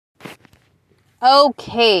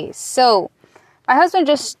Okay, so my husband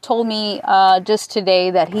just told me just today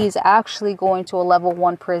that he's actually going to a level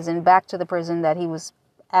 1 prison, back to the prison that he was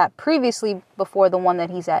at previously before the one that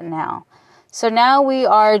he's at now. So now we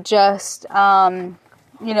are just,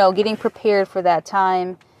 getting prepared for that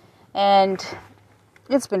time. And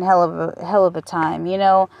it's been hell of a time.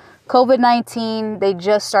 COVID-19, they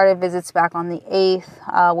just started visits back on the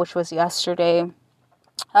 8th, which was yesterday.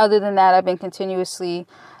 Other than that, I've been continuously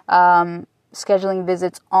scheduling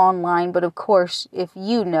visits online. But of course, if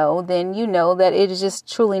you know, then you know that it is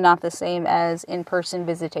just truly not the same as in-person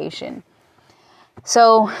visitation.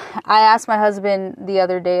 So I asked my husband the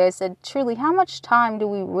other day, I said, truly, how much time do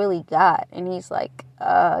we really got? And he's like,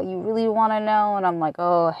 you really want to know? And I'm like,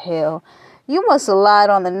 oh, hell, you must have lied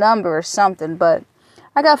on the number or something. But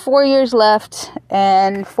I got 4 years left,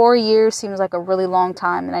 and 4 years seems like a really long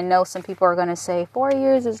time. And I know some people are going to say 4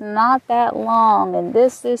 years is not that long, and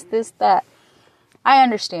this, that. I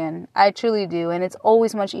understand. I truly do. And it's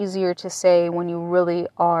always much easier to say when you really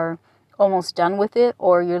are almost done with it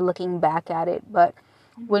or you're looking back at it. But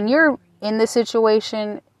when you're in this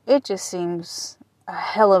situation, it just seems a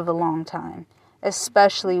hell of a long time,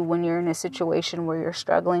 especially when you're in a situation where you're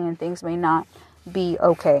struggling and things may not be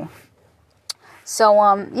okay. So,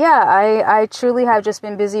 I truly have just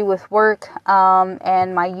been busy with work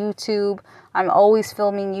and my YouTube. I'm always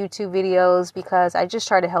filming YouTube videos because I just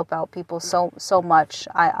try to help out people so much.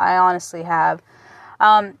 I honestly have.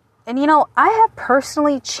 And, I have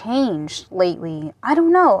personally changed lately. I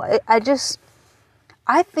don't know.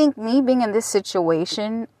 I think me being in this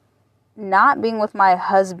situation, not being with my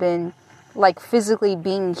husband, like physically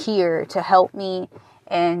being here to help me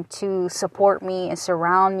and to support me and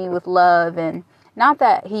surround me with love, and not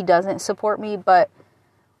that he doesn't support me, but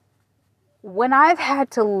when I've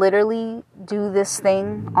had to literally do this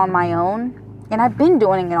thing on my own, and I've been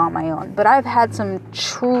doing it on my own, but I've had some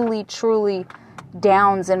truly, truly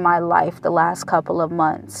downs in my life the last couple of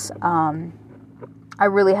months. I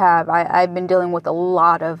really have. I've been dealing with a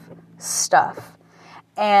lot of stuff.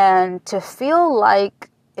 And to feel like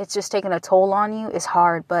it's just taking a toll on you is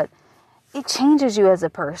hard, but it changes you as a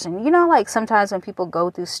person. Like sometimes when people go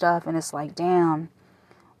through stuff and it's like, damn,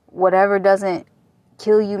 whatever doesn't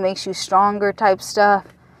kill you makes you stronger type stuff.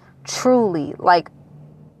 Truly, like,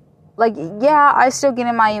 yeah, I still get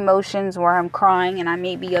in my emotions where I'm crying and I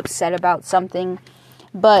may be upset about something,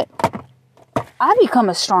 but I become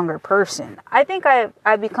a stronger person. I think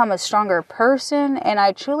I've become a stronger person, and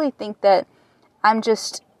I truly think that I'm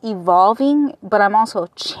just evolving, but I'm also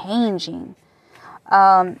changing.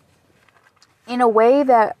 In a way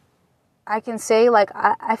that I can say, like,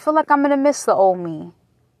 I feel like I'm going to miss the old me.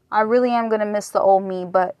 I really am going to miss the old me,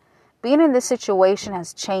 but being in this situation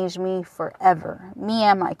has changed me forever. Me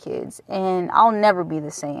and my kids. And I'll never be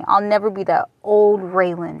the same. I'll never be that old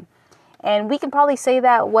Raylan. And we can probably say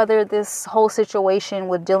that whether this whole situation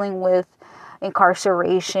with dealing with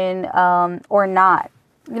incarceration or not.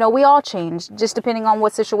 We all change, just depending on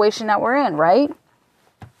what situation that we're in, right?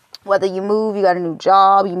 Whether you move, you got a new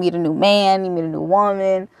job, you meet a new man, you meet a new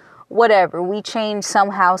woman, whatever. We change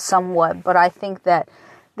somehow, somewhat. But I think that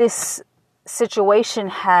this situation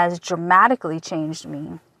has dramatically changed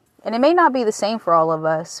me. And it may not be the same for all of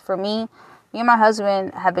us. For me and my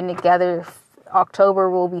husband have been together. October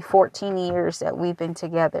will be 14 years that we've been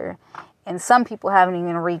together. And some people haven't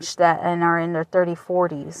even reached that and are in their 30s,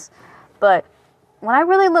 40s. But when I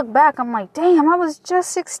really look back, I'm like, damn, I was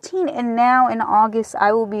just 16. And now in August,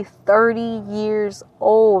 I will be 30 years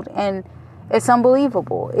old. And it's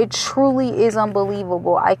unbelievable. It truly is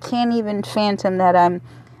unbelievable. I can't even fathom that I'm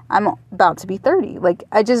about to be 30. Like,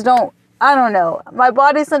 I don't know. My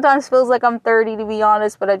body sometimes feels like I'm 30, to be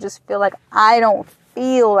honest, but I just feel like I don't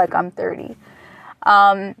feel like I'm 30.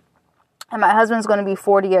 And my husband's going to be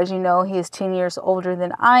 40, as you know. He is 10 years older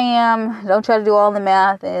than I am. Don't try to do all the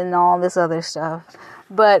math and all this other stuff.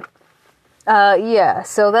 But,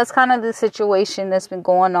 so that's kind of the situation that's been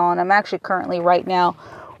going on. I'm actually currently right now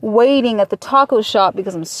waiting at the taco shop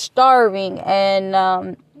because I'm starving,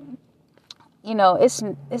 and,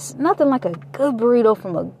 it's nothing like a good burrito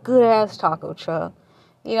from a good ass taco truck.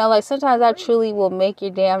 Like sometimes that truly will make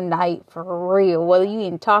your damn night for real. Whether you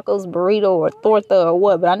eating tacos, burrito, or torta or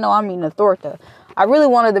what. But I know I'm eating a torta. I really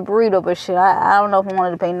wanted the burrito, but shit, I don't know if I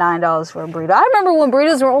wanted to pay $9 for a burrito. I remember when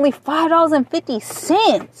burritos were only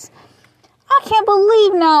 $5.50. I can't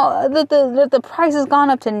believe now that the price has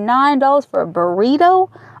gone up to $9 for a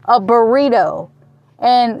burrito. A burrito.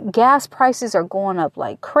 And gas prices are going up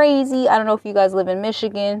like crazy. I don't know if you guys live in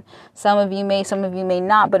Michigan. Some of you may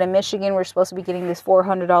not. But in Michigan, we're supposed to be getting this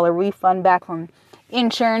 $400 refund back from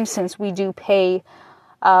insurance since we do pay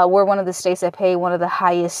We're one of the states that pay one of the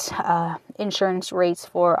highest insurance rates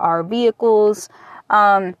for our vehicles.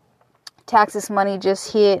 Taxes money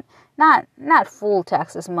just hit. Not full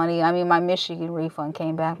taxes money. I mean, my Michigan refund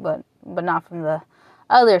came back, but not from the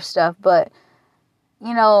other stuff. But,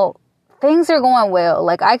 you know, things are going well.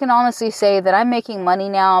 Like, I can honestly say that I'm making money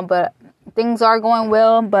now, but things are going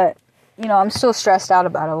well. But, you know, I'm still stressed out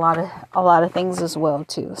about a lot of things as well,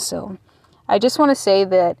 too. So I just want to say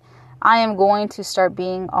that I am going to start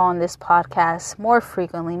being on this podcast more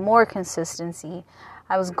frequently, more consistency.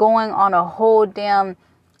 I was going on a whole damn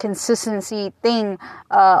consistency thing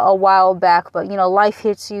a while back, but you know, life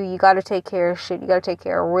hits you. You got to take care of shit. You got to take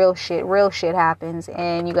care of real shit. Real shit happens,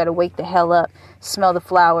 and you got to wake the hell up, smell the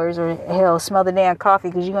flowers, or hell, smell the damn coffee,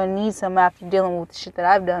 because you're gonna need some after dealing with the shit that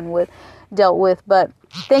I've dealt with. But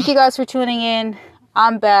thank you guys for tuning in.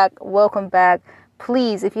 I'm back. Welcome back.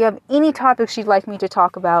 Please, if you have any topics you'd like me to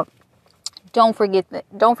talk about, don't forget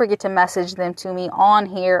to message them to me on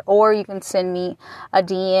here, or you can send me a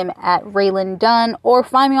DM at Raylyn Dunn, or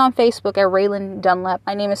find me on Facebook at Raylyn Dunlap.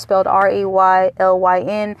 My name is spelled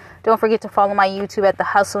Raylyn. Don't forget to follow my YouTube at The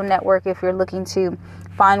Hustle Network if you're looking to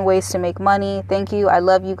find ways to make money. Thank you. I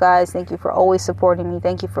love you guys. Thank you for always supporting me.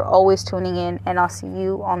 Thank you for always tuning in, and I'll see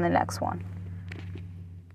you on the next one.